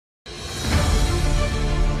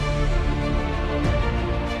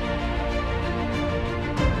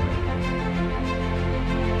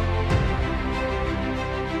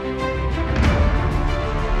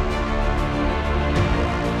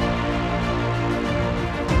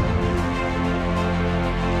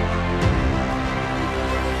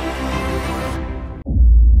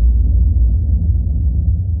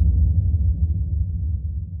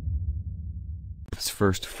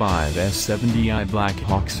first 5 S-70i Black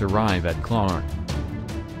Hawks arrive at Clark.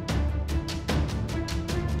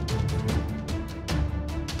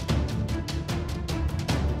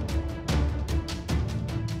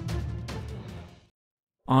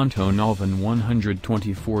 Antonov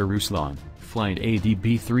An-124 Ruslan, Flight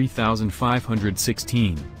ADB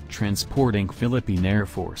 3516, transporting Philippine Air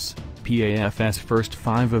Force, PAF's first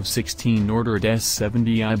 5 of 16 ordered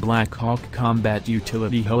S-70i Black Hawk combat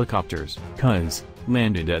utility helicopters, CUHs,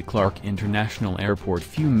 landed at Clark International Airport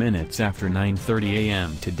few minutes after 9:30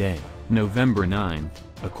 a.m. today, November 9,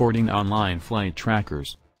 according to online flight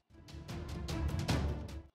trackers.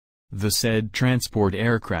 The said transport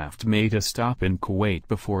aircraft made a stop in Kuwait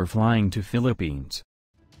before flying to Philippines.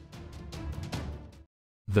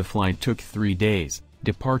 The flight took 3 days,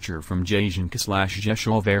 departure from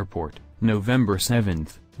Jasionka/Rzeszów Airport, November 7,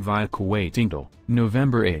 via Kuwait Int'l,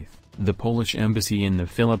 November 8, the Polish Embassy in the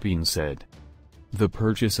Philippines said. The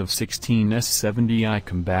purchase of 16 S-70i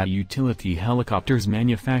combat utility helicopters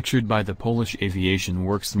manufactured by the Polish Aviation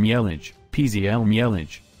Works-Mielec,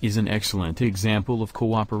 PZL-Mielec, is an excellent example of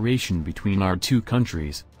cooperation between our two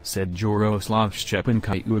countries, said Jarosław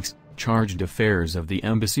Szczepankiewicz, chargé d'affaires of the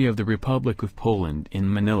Embassy of the Republic of Poland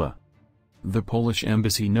in Manila. The Polish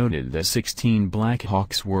embassy noted that 16 Black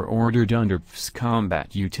Hawks were ordered under PAF's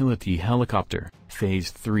Combat Utility Helicopter,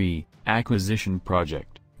 Phase 3, acquisition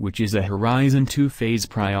project, which is a Horizon 2-phase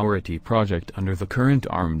priority project under the current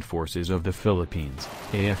Armed Forces of the Philippines,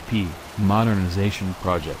 AFP, Modernization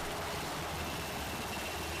Project.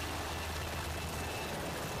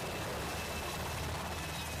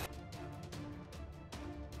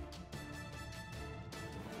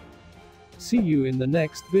 See you in the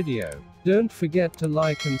next video. Don't forget to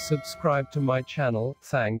like and subscribe to my channel.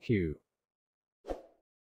 Thank you.